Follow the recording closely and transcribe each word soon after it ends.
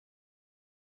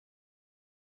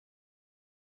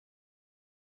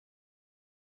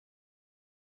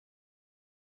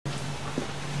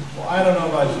I don't know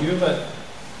about you, but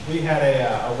we had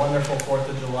a wonderful 4th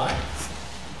of July.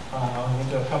 We went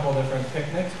to a couple different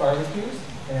picnics, barbecues,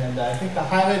 and I think the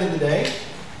highlight of the day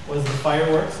was the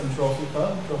fireworks in Trophy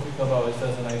Club. Trophy Club always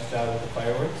does a nice job with the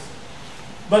fireworks.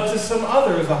 But to some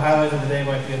others, the highlight of the day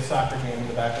might be a soccer game in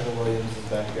the back of the Williams'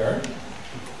 backyard.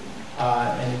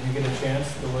 And if you get a chance,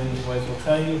 the Williams boys will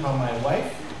tell you how my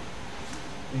wife,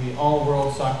 the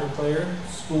all-world soccer player,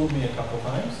 schooled me a couple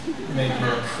times, made me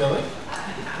look silly.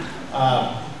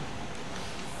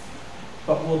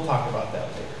 But we'll talk about that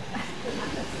later.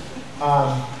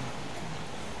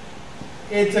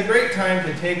 It's a great time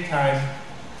to take time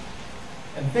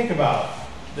and think about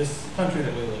this country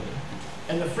that we live in,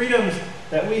 and the freedoms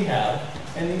that we have,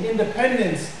 and the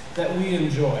independence that we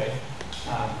enjoy.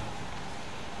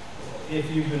 If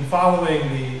you've been following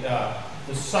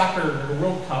the soccer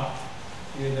World Cup,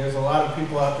 there's a lot of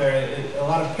people out there, a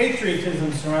lot of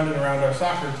patriotism surrounded around our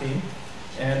soccer team,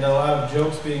 and a lot of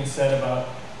jokes being said about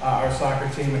our soccer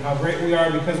team and how great we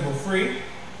are because we're free.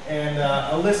 And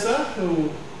Alyssa,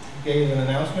 who gave an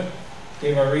announcement,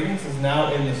 gave our readings, is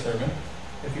now in the sermon.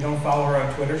 If you don't follow her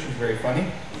on Twitter, she's very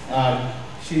funny.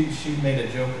 She made a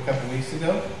joke a couple weeks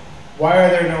ago. Why are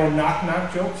there no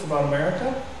knock-knock jokes about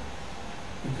America?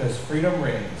 Because freedom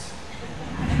reigns.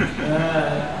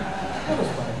 That was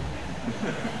funny.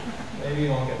 Maybe you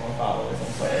won't get more followers,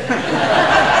 I'm sorry.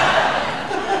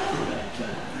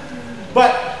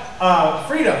 But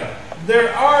freedom.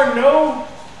 There are no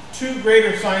two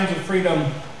greater signs of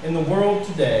freedom in the world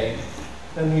today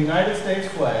than the United States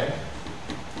flag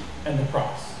and the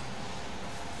cross.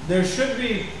 There should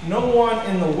be no one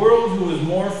in the world who is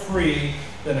more free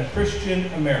than a Christian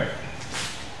American,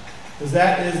 because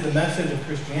that is the message of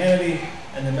Christianity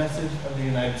and the message of the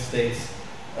United States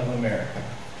of America.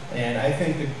 And I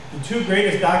think the two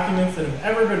greatest documents that have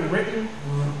ever been written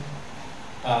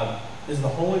is the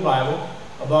Holy Bible,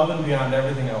 above and beyond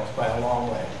everything else by a long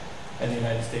way, and the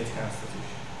United States Constitution,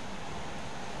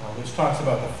 which talks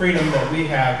about the freedom that we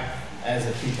have as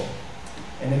a people.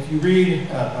 And if you read,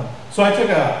 so I took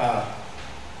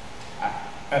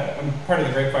I'm part of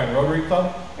the Grapevine Rotary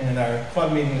Club, and in our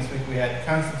club meeting this week we had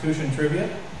Constitution trivia,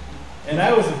 and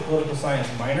I was a political science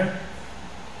minor,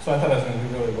 so I thought I was going to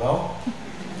do really well,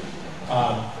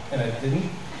 and I didn't.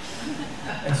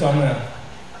 And so I'm going to,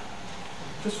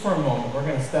 just for a moment, we're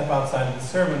going to step outside of the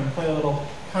sermon and play a little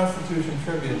Constitution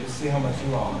trivia to see how much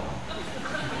you all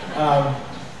know.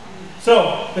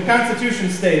 So, the Constitution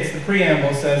states, the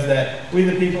preamble says that we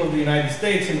the people of the United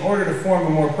States, in order to form a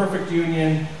more perfect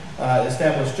union,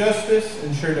 establish justice,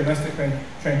 ensure domestic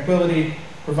tranquility,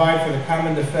 provide for the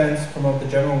common defense, promote the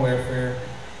general welfare,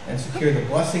 and secure the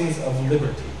blessings of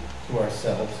liberty to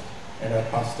ourselves and our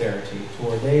posterity, to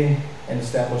ordain and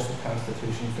establish the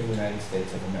Constitution for the United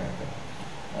States of America.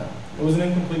 It was an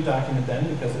incomplete document then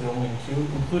because it only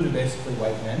included basically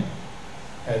white men,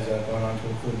 has gone on to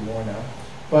include more now.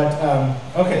 But,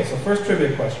 okay, so first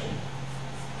trivia question.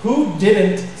 Who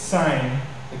didn't sign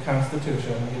the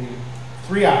Constitution? I'm going to give you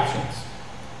three options.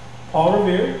 Paul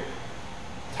Revere,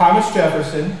 Thomas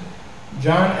Jefferson,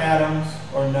 John Adams,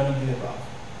 or none of the above?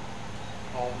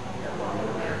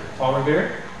 Paul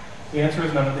Revere? The answer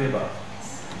is none of the above.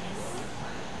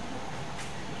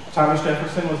 Thomas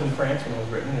Jefferson was in France when it was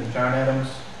written, and John Adams,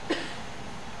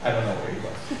 I don't know where he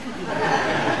was.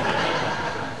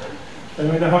 Then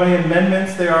we know how many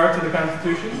amendments there are to the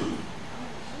Constitution?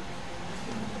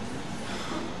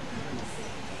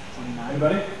 29.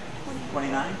 Anybody?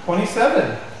 29.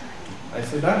 27.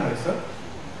 Nicely done, Lisa.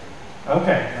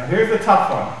 Okay, now here's the tough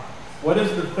one. What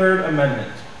is the Third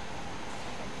Amendment?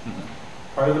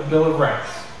 Part of the Bill of Rights.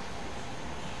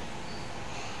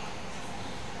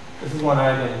 This is one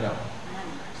I didn't know.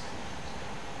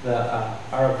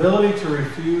 Our ability to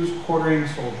refuse quartering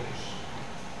soldiers,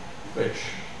 which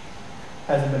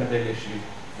hasn't been a big issue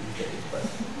these days, but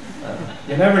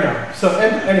you never know. So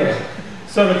anyway,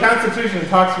 so the Constitution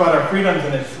talks about our freedoms,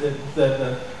 and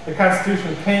the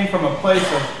Constitution came from a place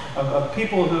of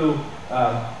people who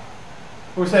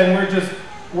were saying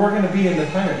we're going to be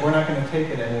independent. We're not going to take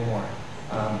it anymore.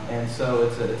 And so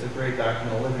it's a great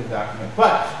document, a living document.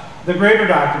 But the greater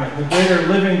document, the greater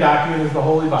living document is the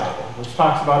Holy Bible, which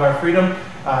talks about our freedom.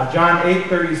 John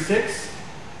 8:36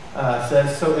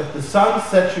 says, "So if the Son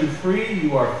sets you free,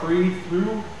 you are free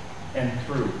through and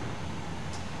through."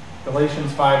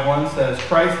 Galatians 5:1 says,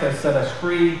 "Christ has set us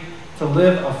free to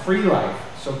live a free life,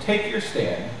 so take your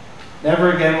stand.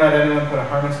 Never again let anyone put a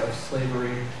harness of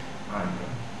slavery on you."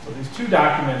 So these two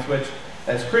documents, which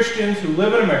as Christians who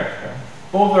live in America,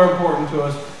 both are important to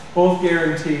us, both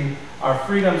guarantee our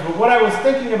freedoms. But what I was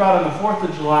thinking about on the 4th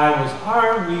of July was,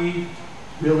 are we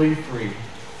really free?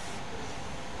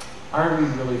 are we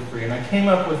really free? And I came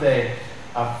up with a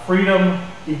freedom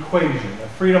equation, a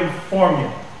freedom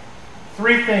formula.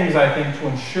 3 things, I think, to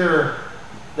ensure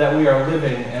that we are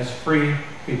living as free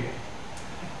people.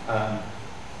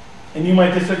 And you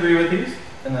might disagree with these,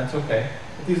 and that's okay.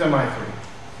 But these are my 3.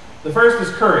 The first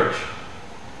is courage.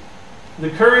 The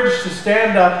courage to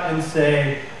stand up and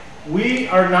say, we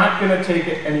are not going to take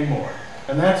it anymore.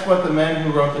 And that's what the men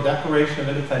who wrote the Declaration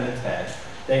of Independence had.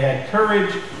 They had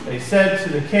courage. They said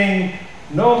to the king,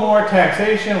 no more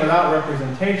taxation without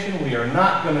representation. We are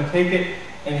not going to take it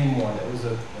anymore. That was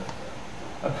a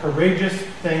courageous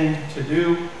thing to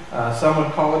do. Some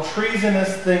would call it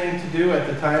treasonous thing to do at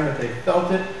the time, but they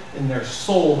felt it in their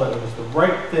soul that it was the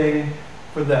right thing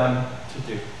for them to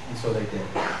do. And so they did.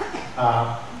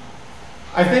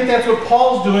 I think that's what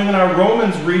Paul's doing in our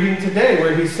Romans reading today,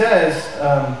 where he says,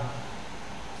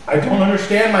 I don't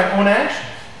understand my own actions.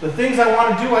 The things I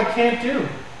want to do, I can't do.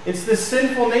 It's this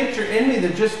sinful nature in me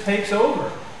that just takes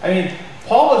over. I mean,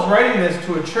 Paul is writing this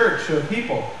to a church, to a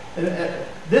people.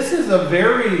 This is a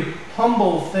very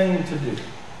humble thing to do,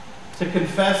 to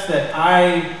confess that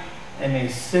I am a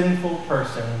sinful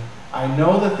person. I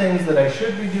know the things that I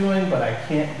should be doing, but I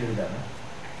can't do them.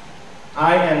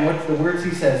 I am, what's the words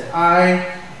he says?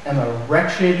 I am a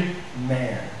wretched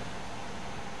man.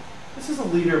 This is a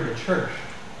leader of the church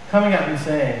coming out and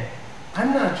saying,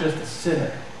 I'm not just a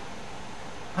sinner.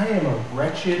 I am a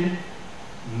wretched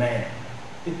man.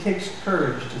 It takes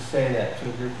courage to say that to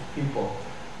a group of people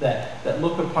that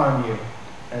look upon you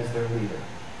as their leader.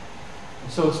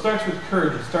 And so it starts with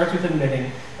courage. It starts with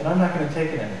admitting that I'm not going to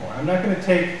take it anymore. I'm not going to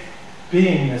take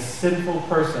being this sinful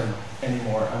person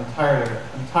anymore. I'm tired of it.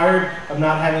 I'm tired of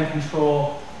not having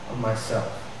control of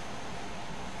myself.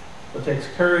 It takes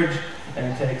courage and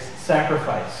it takes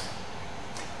sacrifice.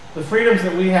 The freedoms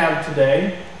that we have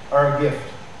today are a gift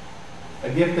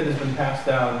that has been passed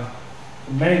down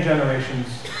to many generations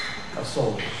of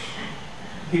soldiers,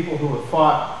 people who have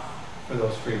fought for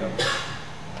those freedoms,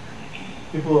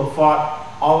 people who have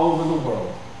fought all over the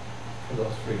world for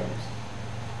those freedoms,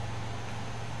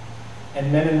 and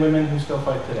men and women who still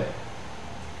fight today.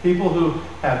 People who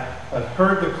have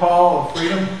heard the call of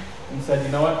freedom and said,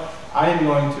 you know what, I am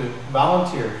going to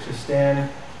volunteer to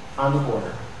stand on the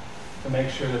border to make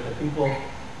sure that the people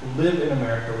who live in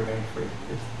America remain free.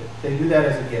 They do that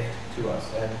as a gift to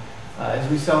us. And as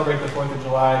we celebrate the 4th of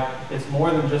July, it's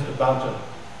more than just about a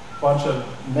bunch of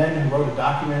men who wrote a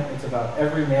document. It's about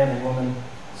every man and woman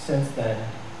since then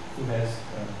who has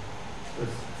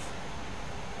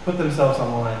put themselves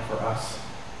on the line for us.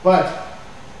 But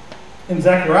in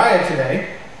Zechariah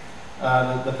today,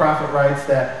 the prophet writes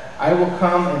that I will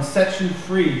come and set you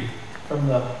free from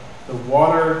the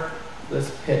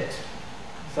waterless pit.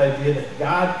 This idea that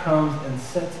God comes and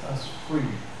sets us free,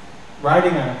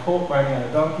 riding on a colt, riding on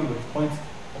a donkey, which points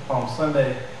to Palm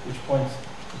Sunday, which points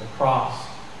to the cross.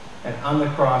 And on the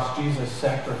cross, Jesus'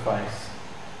 sacrifice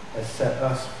has set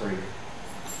us free,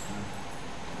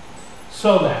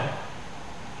 so that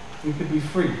we could be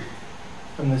free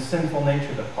from the sinful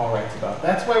nature that Paul writes about.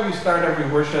 That's why we start every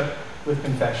worship with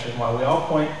confession, while we all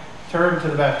turn to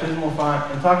the baptismal font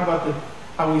and talk about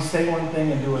how we say one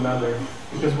thing and do another,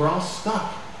 because we're all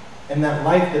stuck in that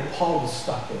life that Paul was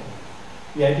stuck in.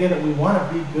 The idea that we want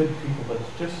to be good people, but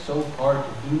it's just so hard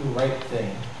to do the right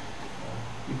thing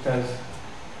because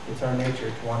it's our nature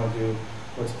to want to do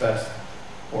what's best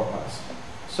for us.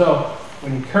 So we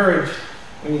need courage,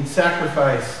 we need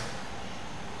sacrifice,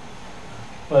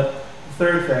 but the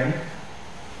third thing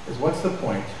is, what's the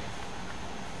point?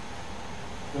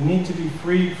 We need to be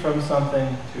freed from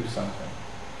something to something.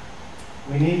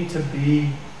 We need to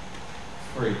be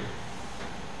free.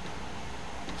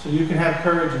 So you can have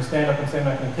courage and stand up and say, I'm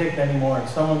not going to take it anymore, and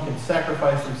someone can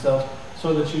sacrifice themselves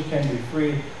so that you can be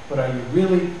free, but are you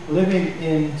really living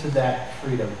into that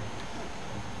freedom?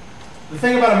 The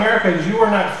thing about America is you are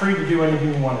not free to do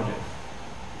anything you want to do.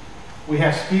 We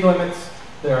have speed limits.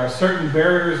 There are certain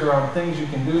barriers around things you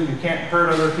can do. You can't hurt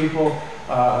other people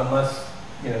unless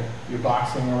you're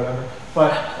boxing or whatever.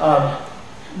 But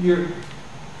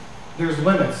there's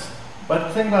limits. But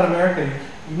the thing about America,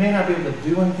 you may not be able to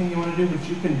do anything you want to do, but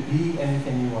you can be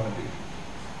anything you want to be.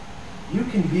 You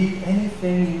can be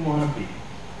anything you want to be.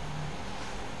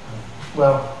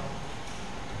 Well,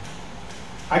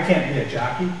 I can't be a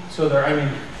jockey, so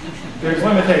there's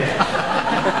limitations.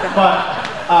 But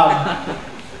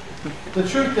the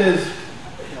truth is,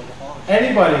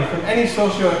 anybody from any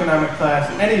socioeconomic class,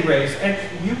 any race, and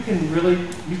you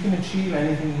can achieve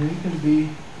anything, you can be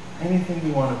anything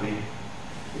you want to be.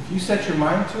 If you set your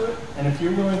mind to it, and if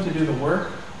you're willing to do the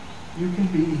work, you can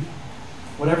be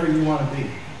whatever you want to be.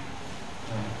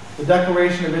 The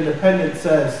Declaration of Independence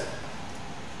says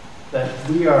that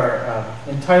we are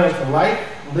entitled to life,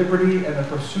 liberty, and the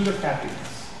pursuit of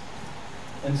happiness.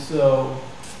 And so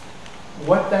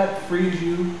what that frees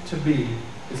you to be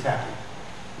is happy.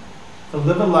 To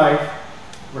live a life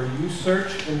where you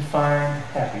search and find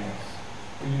happiness,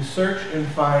 where you search and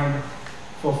find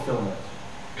fulfillment.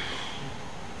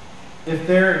 If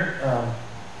there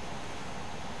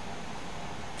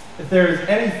is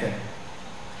anything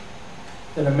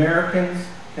that Americans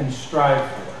can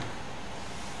strive for,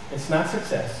 it's not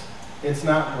success, it's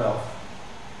not wealth,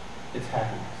 it's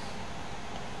happiness.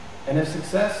 And if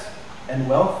success and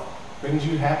wealth brings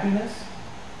you happiness,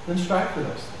 then strive for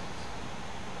those things.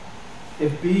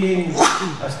 If being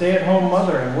a stay-at-home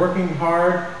mother and working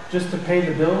hard just to pay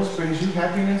the bills brings you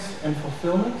happiness and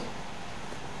fulfillment,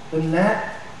 then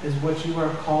that is what you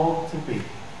are called to be.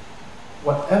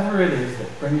 Whatever it is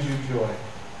that brings you joy.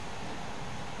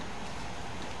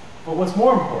 But what's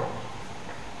more important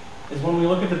is when we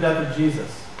look at the death of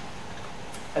Jesus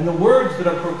and the words that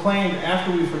are proclaimed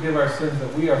after we forgive our sins,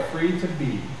 that we are free to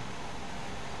be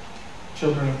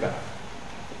children of God.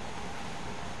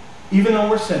 Even though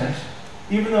we're sinners,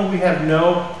 even though we have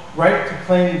no right to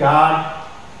claim God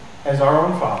as our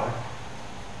own Father,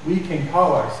 we can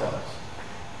call ourselves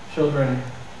children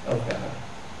of God.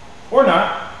 Or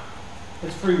not.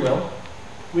 It's free will.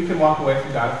 We can walk away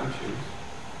from God if we choose.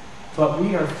 But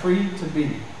we are free to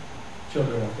be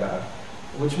children of God,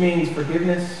 which means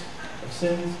forgiveness of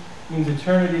sins, means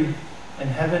eternity in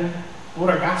heaven. What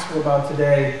our gospel about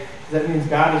today is that means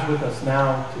God is with us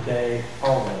now, today,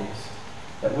 always.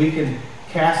 That we can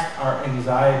cast our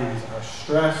anxieties, our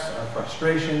stress, our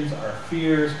frustrations, our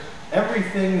fears,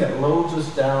 everything that loads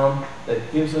us down,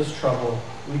 that gives us trouble,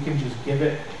 we can just give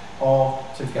it all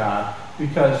to God.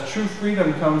 Because true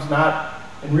freedom comes not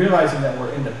in realizing that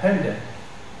we're independent,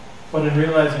 but in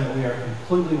realizing that we are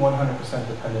completely 100%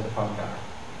 dependent upon God.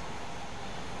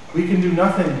 We can do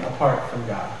nothing apart from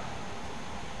God.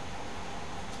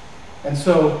 And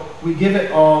so we give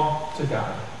it all to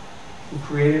God, who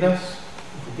created us,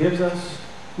 who forgives us,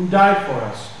 who died for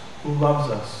us, who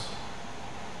loves us,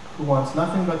 who wants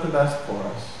nothing but the best for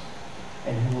us,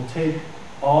 and who will take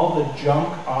all the junk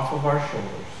off of our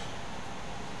shoulders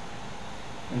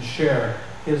and share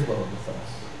his load with us,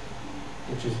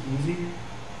 which is easy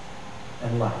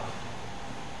and light.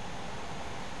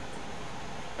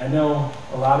 I know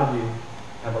a lot of you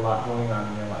have a lot going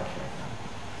on in your life right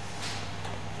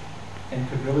now and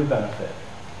could really benefit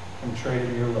from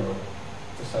trading your load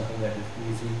for something that is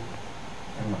easy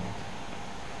and light.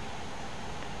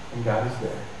 And God is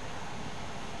there,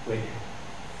 waiting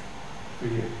for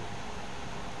you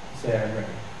to say, I'm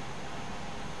ready.